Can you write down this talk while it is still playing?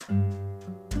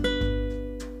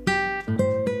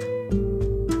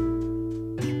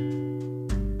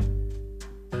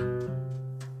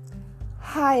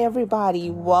Hi, everybody.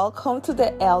 Welcome to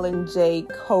the L&J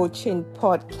Coaching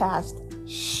Podcast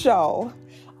Show.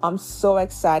 I'm so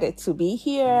excited to be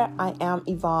here. I am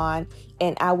Yvonne,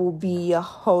 and I will be your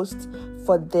host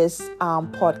for this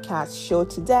podcast show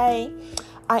today.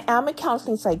 I am a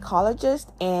counseling psychologist,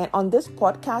 and on this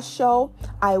podcast show,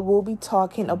 I will be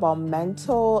talking about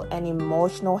mental and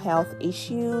emotional health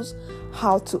issues,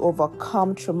 how to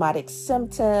overcome traumatic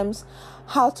symptoms,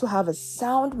 how to have a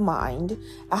sound mind,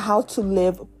 and how to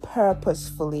live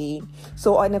purposefully.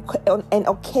 And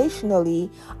occasionally,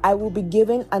 I will be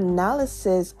giving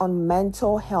analysis on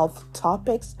mental health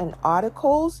topics and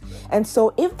articles. And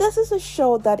so if this is a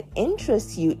show that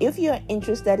interests you, if you're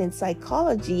interested in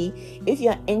psychology, if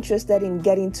you're interested in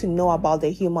getting to know about the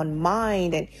human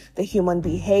mind and the human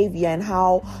behavior and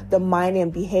how the mind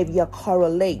and behavior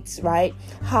correlates, right?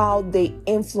 How they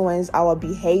influence our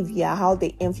behavior, how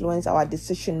they influence our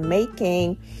decision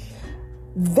making,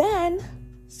 then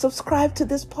subscribe to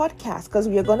this podcast, because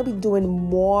we are going to be doing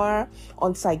more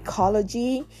on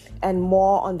psychology and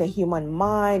more on the human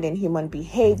mind and human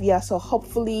behavior. So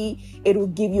hopefully it will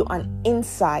give you an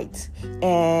insight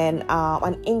and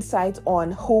an insight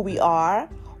on who we are,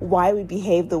 why we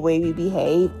behave the way we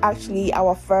behave. Actually,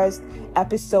 our first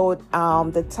episode,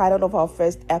 the title of our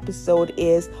first episode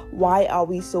is Why Are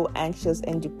We So Anxious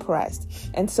and Depressed?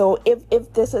 And so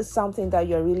if this is something that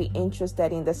you're really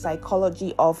interested in, the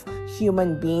psychology of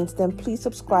human beings, then please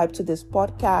subscribe to this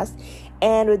podcast.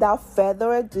 And without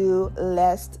further ado,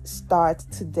 let's start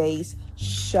today's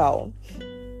show.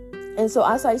 And so,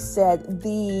 as I said,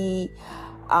 the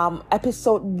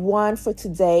episode 1 for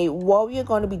today, what we are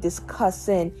going to be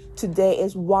discussing today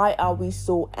is why are we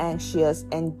so anxious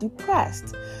and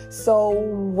depressed. So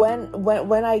when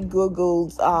I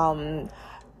googled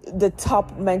the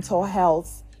top mental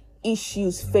health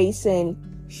issues facing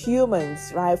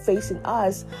humans, right, facing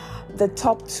us, the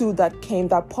top 2 that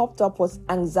popped up was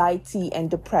anxiety and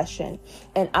depression.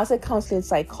 And as a counseling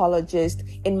psychologist,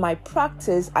 in my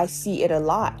practice, I see it a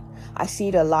lot. A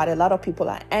lot of people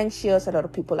are anxious, a lot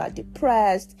of people are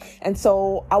depressed. And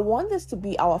so I want this to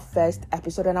be our first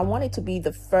episode, and I want it to be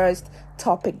the first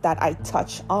topic that I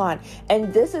touch on.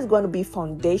 And this is going to be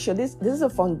foundational. This is a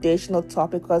foundational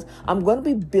topic because I'm going to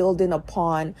be building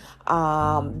upon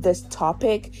this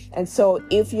topic. And so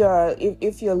if you're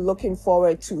looking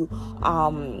forward to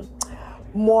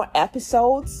more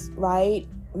episodes, right,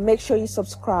 make sure you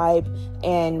subscribe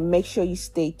and make sure you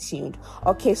stay tuned.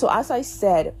 Okay, so as I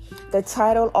said, the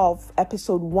title of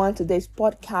episode 1 today's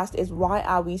podcast is Why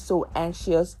Are We So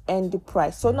Anxious and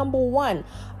Depressed? So number 1,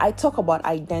 I talk about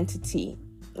identity,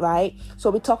 right? So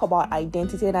we talk about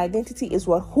identity, and identity is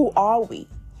who are we?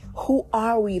 Who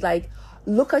are we? Like,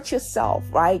 look at yourself,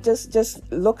 right? Just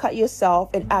look at yourself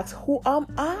and ask, who am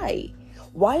I?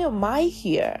 Why am I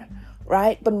here?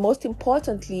 Right? But most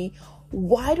importantly,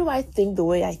 why do I think the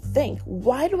way I think?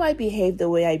 Why do I behave the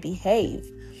way I behave?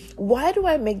 Why do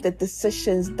I make the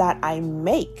decisions that I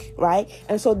make, right?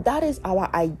 And so that is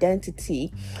our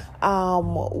identity.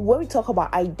 When we talk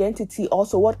about identity,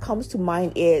 also what comes to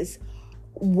mind is,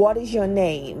 what is your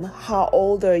name? How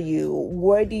old are you?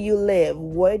 Where do you live?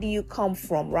 Where do you come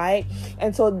from, right?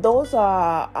 And so those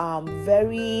are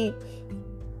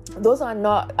those are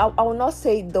not, I will not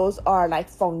say those are like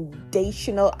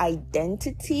foundational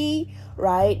identity,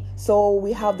 right? So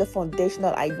we have the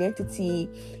foundational identity,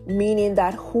 meaning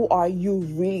that who are you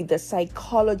really, the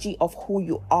psychology of who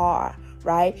you are,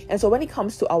 right? And so when it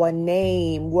comes to our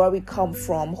name, where we come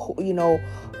from,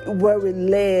 where we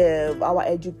live, our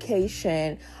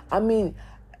education,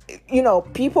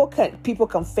 people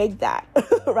can fake that,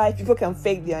 right? People can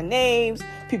fake their names.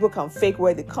 People can fake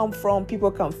where they come from. People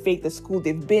can fake the school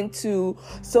they've been to.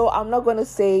 So I'm not going to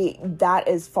say that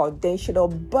is foundational,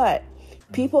 but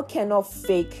people cannot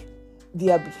fake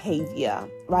their behavior,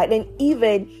 right? And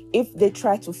even if they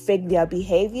try to fake their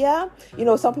behavior,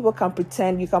 some people can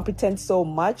pretend. You can pretend so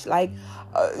much, like,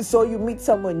 so you meet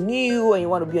someone new and you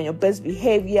want to be on your best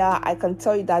behavior. I can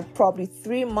tell you that probably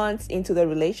 3 months into the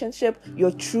relationship,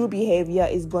 your true behavior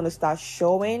is going to start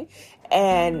showing.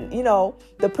 And,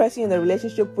 the person in the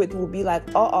relationship with will be like,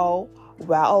 well,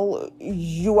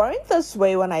 you weren't this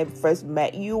way when I first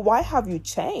met you. Why have you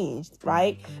changed,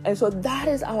 right? And so that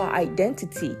is our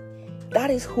identity. That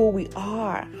is who we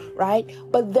are, right?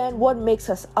 But then what makes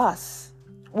us us?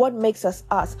 What makes us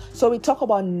us? So we talk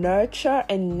about nurture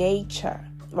and nature,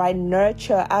 right?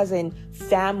 Nurture as in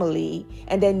family,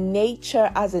 and then nature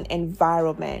as an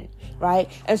environment, right?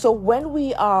 And so when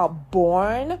we are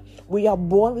born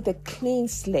with a clean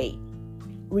slate.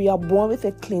 We are born with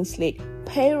a clean slate.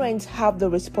 Parents have the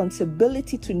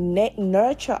responsibility to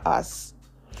nurture us,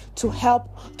 to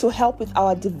help with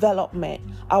our development,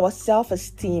 our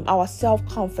self-esteem, our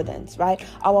self-confidence, right?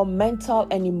 Our mental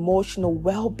and emotional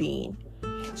well-being.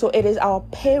 So it is our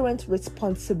parents'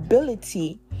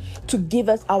 responsibility to give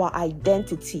us our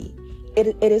identity.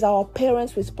 It is our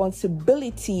parents'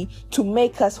 responsibility to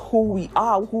make us who we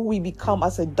are, who we become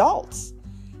as adults.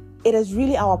 It is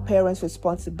really our parents'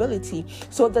 responsibility.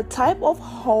 So the type of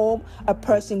home a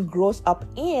person grows up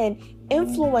in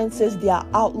influences their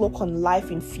outlook on life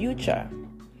in future,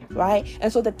 right?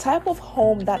 And so the type of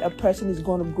home that a person is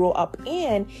going to grow up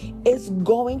in is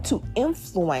going to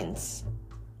influence.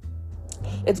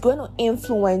 It's going to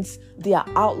influence their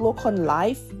outlook on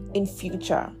life in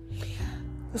future.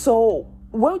 So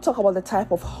when we talk about the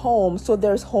type of home, so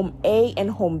there's home A and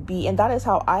home B, and that is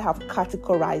how I have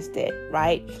categorized it,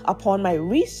 right? Upon my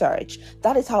research,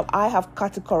 that is how I have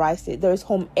categorized it. There's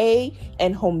home A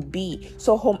and home B.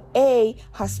 So home A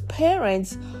has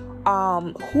parents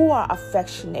who are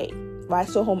affectionate, right?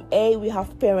 So home A, we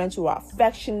have parents who are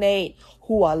affectionate,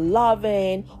 who are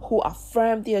loving, who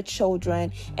affirm their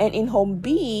children. And in home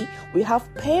B, we have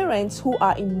parents who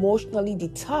are emotionally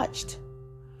detached,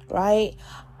 right?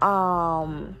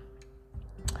 And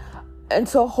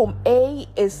so home A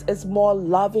is more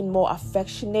loving, more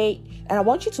affectionate. And I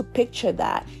want you to picture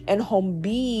that. And home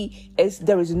B is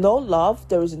there is no love,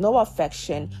 there is no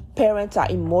affection. Parents are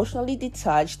emotionally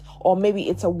detached, or maybe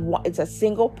it's a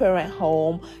single parent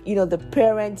home. You know, the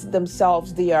parents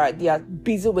themselves, they are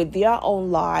busy with their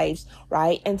own lives,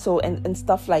 right? And so and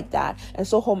stuff like that. And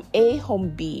so home A,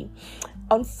 home B.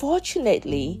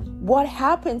 Unfortunately, what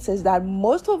happens is that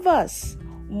most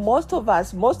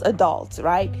adults,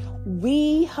 right?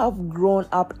 We have grown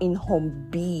up in home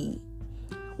B.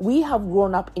 We have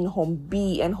grown up in home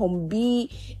B, and home B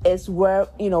is where,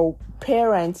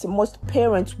 most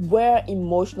parents were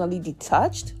emotionally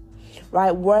detached,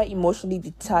 right? We're emotionally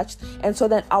detached. And so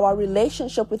then our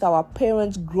relationship with our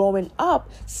parents growing up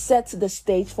sets the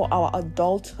stage for our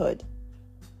adulthood.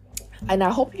 And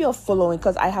I hope you're following,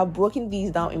 because I have broken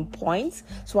these down in points.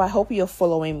 So I hope you're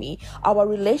following me. Our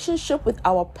relationship with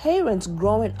our parents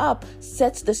growing up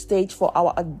sets the stage for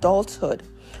our adulthood,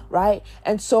 right?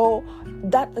 And so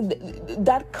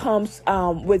that comes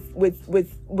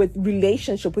with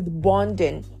relationship, with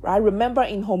bonding, right? Remember,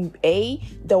 in home A,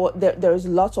 there is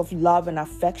lots of love and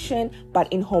affection,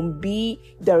 but in home B,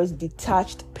 there is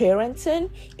detached parenting,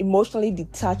 emotionally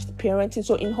detached parenting.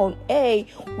 So in home A,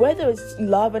 where there is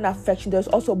love and affection, there's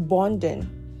also bonding.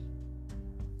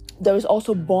 There is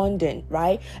also bonding,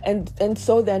 right? And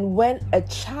so then when a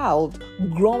child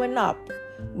growing up,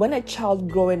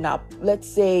 let's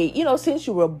say, since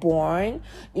you were born,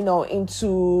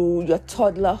 into your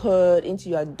toddlerhood, into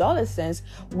your adolescence,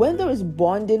 when there is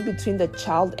bonding between the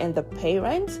child and the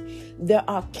parent, there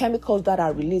are chemicals that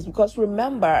are released. Because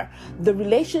remember, the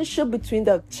relationship between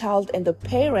the child and the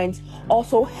parent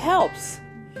also helps,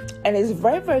 and is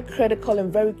very, very critical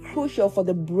and very crucial for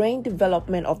the brain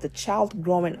development of the child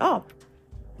growing up.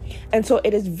 And so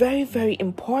it is very, very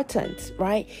important,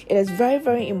 right? It is very,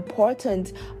 very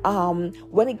important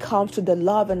when it comes to the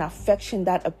love and affection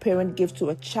that a parent gives to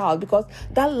a child, because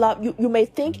that love, you may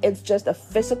think it's just a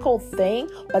physical thing,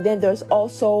 but then there's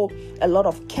also a lot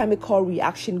of chemical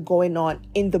reaction going on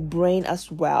in the brain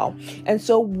as well. And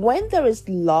so when there is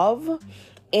love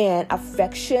and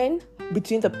affection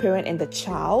between the parent and the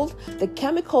child, the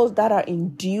chemicals that are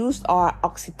induced are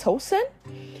oxytocin,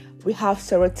 we have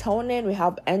serotonin, we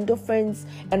have endorphins,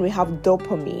 and we have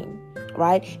dopamine,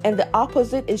 right? And the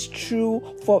opposite is true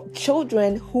for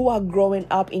children who are growing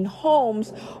up in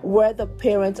homes where the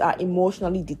parents are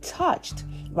emotionally detached,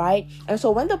 right? And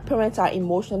so when the parents are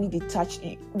emotionally detached,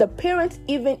 the parents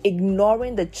even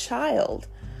ignoring the child,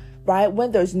 right?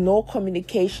 When there's no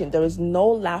communication, there is no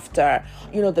laughter,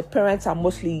 the parents are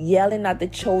mostly yelling at the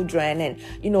children and,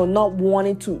 not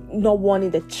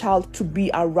wanting the child to be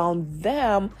around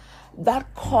them.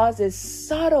 That causes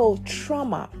subtle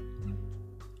trauma.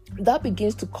 That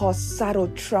begins to cause subtle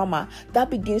trauma. That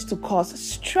begins to cause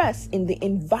stress in the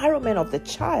environment of the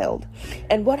child.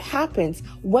 And what happens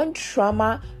when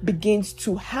trauma begins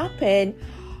to happen,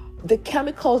 the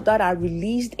chemicals that are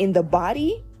released in the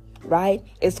body, right,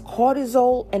 is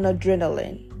cortisol and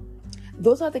adrenaline.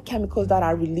 Those are the chemicals that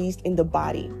are released in the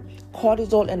body.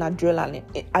 Cortisol and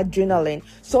adrenaline.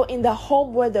 So in the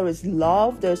home where there is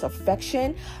love, there's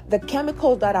affection, the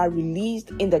chemicals that are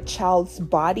released in the child's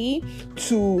body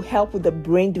to help with the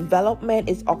brain development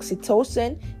is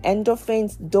oxytocin,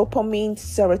 endorphins, dopamine,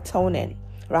 serotonin,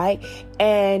 right?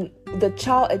 And a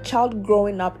child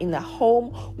growing up in a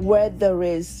home where there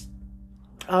is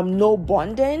no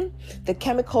bonding. The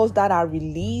chemicals that are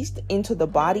released into the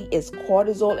body is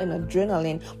cortisol and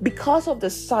adrenaline because of the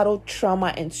subtle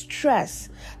trauma and stress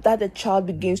that the child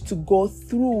begins to go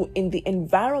through in the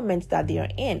environment that they are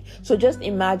in. So just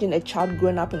imagine a child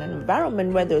growing up in an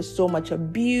environment where there's so much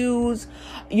abuse,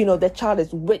 the child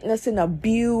is witnessing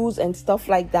abuse and stuff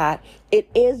like that. It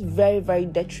is very, very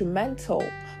detrimental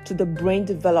to the brain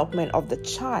development of the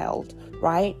child,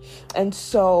 right? And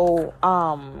so,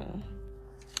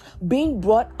 being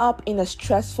brought up in a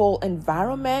stressful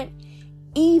environment,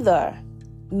 either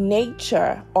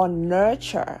nature or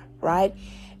nurture, right,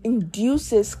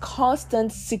 induces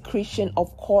constant secretion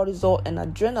of cortisol and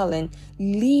adrenaline,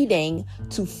 leading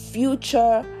to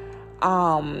future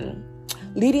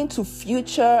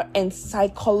and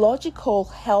psychological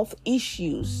health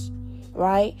issues,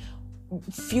 right?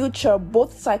 Future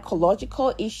both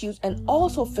psychological issues and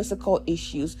also physical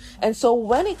issues. And so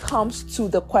when it comes to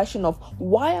the question of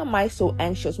why am I so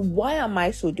anxious, why am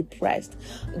I so depressed,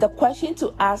 the question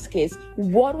to ask is,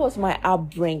 what was my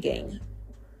upbringing,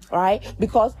 right?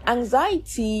 Because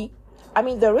anxiety,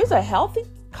 there is a healthy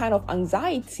kind of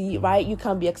anxiety, right? You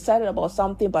can be excited about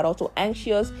something but also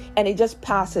anxious, and it just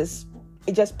passes,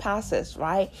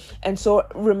 right? And so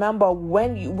remember,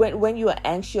 when you are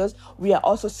anxious, we are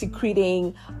also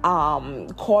secreting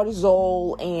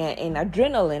cortisol and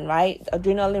adrenaline, right?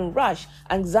 Adrenaline rush.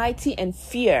 Anxiety and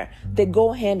fear, they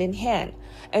go hand in hand.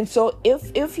 And so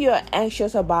if you're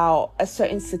anxious about a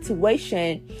certain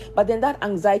situation, but then that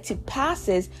anxiety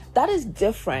passes, that is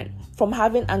different from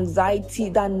having anxiety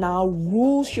that now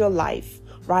rules your life,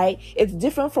 right? It's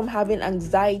different from having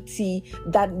anxiety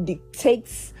that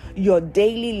dictates your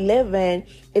daily living.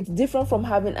 It's different from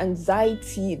having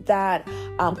anxiety that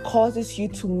causes you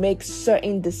to make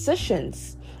certain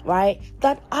decisions, right?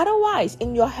 That otherwise,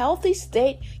 in your healthy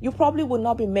state, you probably would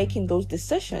not be making those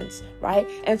decisions, right?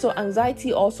 And so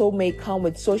anxiety also may come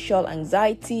with social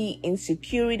anxiety,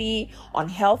 insecurity,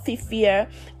 unhealthy fear,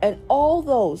 and all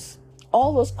those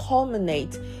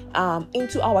culminate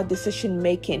into our decision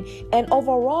making and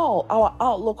overall our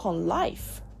outlook on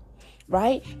life.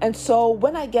 Right? And so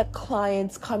when I get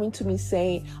clients coming to me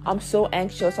saying, I'm so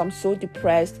anxious, I'm so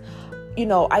depressed,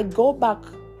 I go back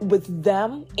with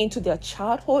them into their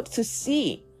childhood to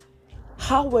see,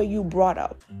 how were you brought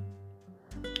up?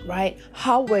 Right?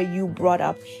 How were you brought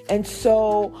up? And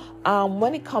so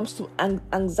when it comes to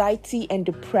anxiety and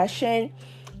depression,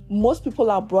 most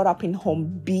people are brought up in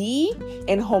home B,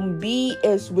 and home B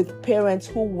is with parents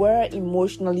who were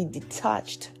emotionally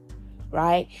detached.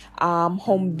 Right?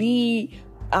 Home B,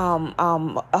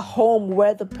 a home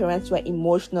where the parents were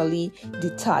emotionally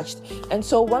detached. And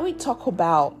so when we talk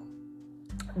about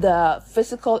the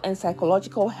physical and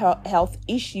psychological health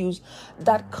issues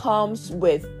that comes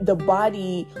with the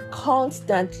body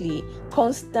constantly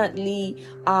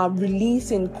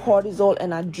releasing cortisol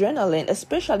and adrenaline,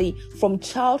 especially from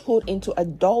childhood into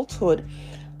adulthood,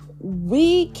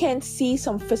 we can see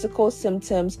some physical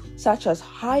symptoms such as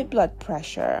high blood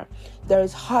pressure, there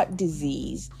is heart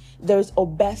disease, there is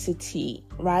obesity,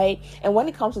 right? And when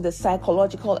it comes to the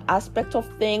psychological aspect of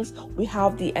things, we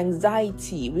have the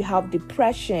anxiety, we have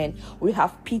depression, we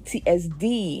have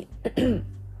PTSD.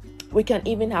 We can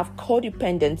even have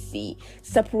codependency,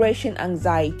 separation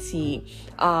anxiety,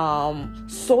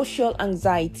 social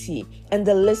anxiety, and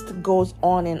the list goes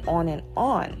on and on and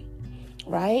on.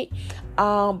 Right?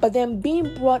 But then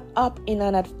being brought up in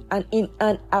an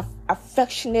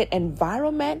affectionate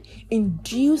environment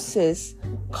induces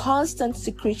constant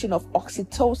secretion of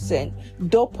oxytocin,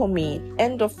 dopamine,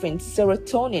 endorphin,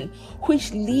 serotonin,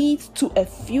 which leads to a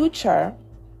future,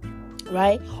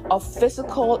 right, of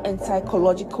physical and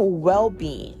psychological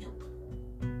well-being.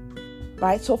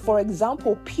 Right? So, for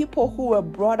example, people who were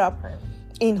brought up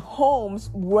in homes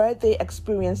where they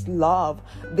experienced love,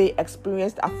 they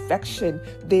experienced affection,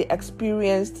 they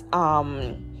experienced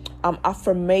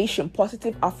affirmation,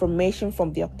 positive affirmation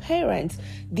from their parents,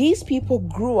 these people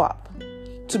grew up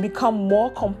to become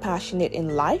more compassionate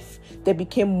in life. They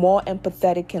became more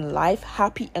empathetic in life,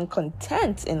 happy and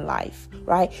content in life,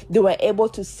 right? They were able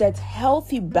to set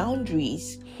healthy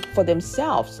boundaries for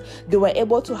themselves. They were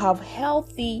able to have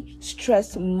healthy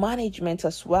stress management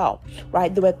as well,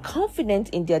 right? They were confident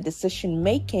in their decision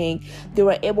making. They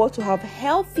were able to have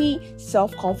healthy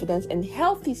self-confidence and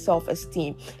healthy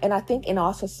self-esteem. And I think in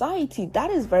our society,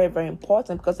 that is very, very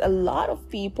important, because a lot of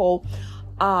people,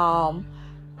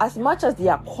 as much as they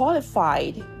are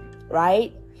qualified,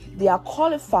 right? They are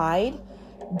qualified,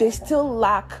 they still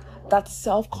lack that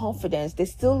self-confidence. They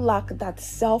still lack that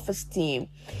self-esteem.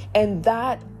 And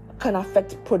that can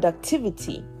affect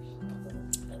productivity.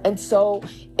 And so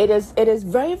it is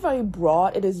very, very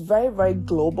broad. It is very, very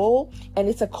global, and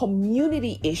it's a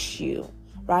community issue,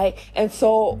 right? And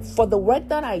so for the work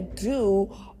that I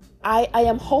do, I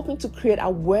am hoping to create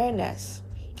awareness,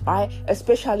 right?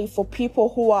 Especially for people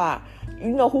who are,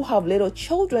 who have little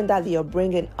children that they are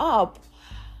bringing up.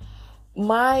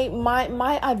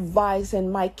 My advice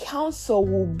and my counsel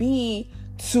will be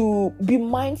to be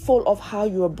mindful of how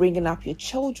you are bringing up your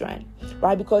children,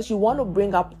 right? Because you want to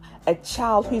bring up a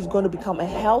child who is going to become a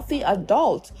healthy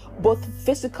adult, both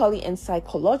physically and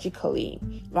psychologically,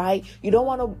 right? You don't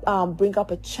want to bring up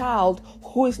a child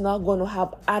who is not going to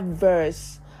have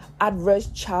adverse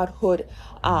childhood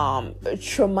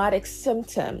traumatic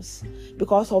symptoms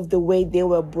because of the way they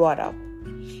were brought up.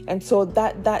 And so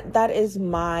that is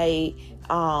my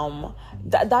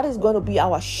that is going to be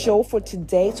our show for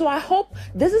today. So I hope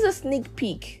this is a sneak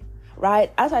peek,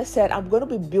 right? As I said, I'm going to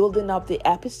be building up the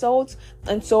episodes.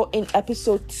 And so in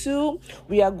episode 2,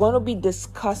 we are going to be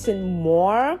discussing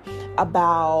more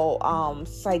about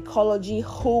psychology,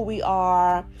 who we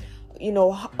are,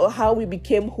 how we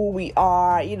became who we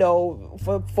are,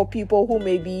 for people who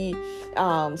may be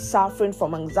suffering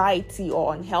from anxiety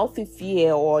or unhealthy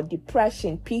fear or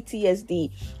depression,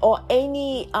 PTSD, or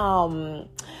any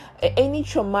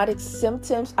traumatic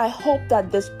symptoms. I hope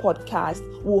that this podcast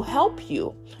will help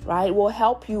you, right? Will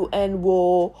help you and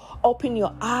will open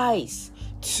your eyes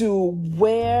to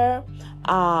where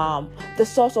the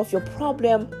source of your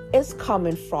problem is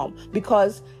coming from,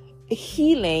 because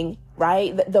healing,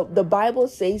 right? The Bible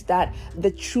says that the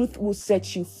truth will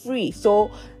set you free. So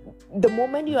the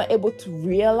moment you are able to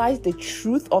realize the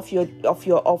truth of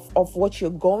what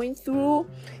you're going through,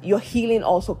 your healing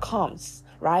also comes,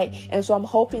 right? And so I'm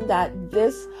hoping that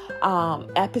this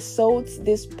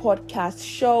podcast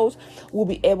shows will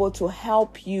be able to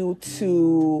help you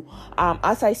to,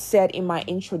 as I said in my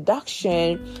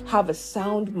introduction, have a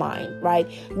sound mind, right?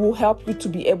 Will help you to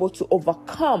be able to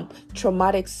overcome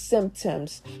traumatic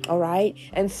symptoms, all right?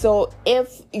 And so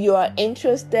if you are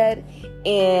interested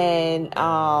in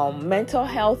mental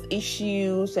health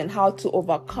issues and how to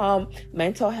overcome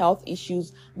mental health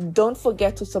issues, don't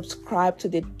forget to subscribe to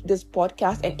this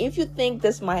podcast. And if you think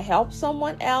this might help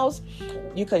someone else,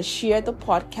 you can share the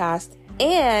podcast.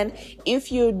 And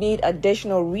if you need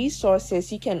additional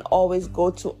resources, you can always go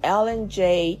to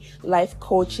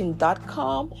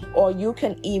lnjlifecoaching.com, or you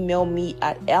can email me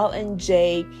at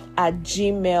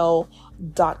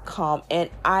lnj@gmail.com, and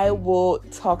I will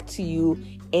talk to you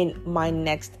in my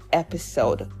next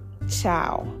episode.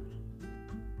 Ciao.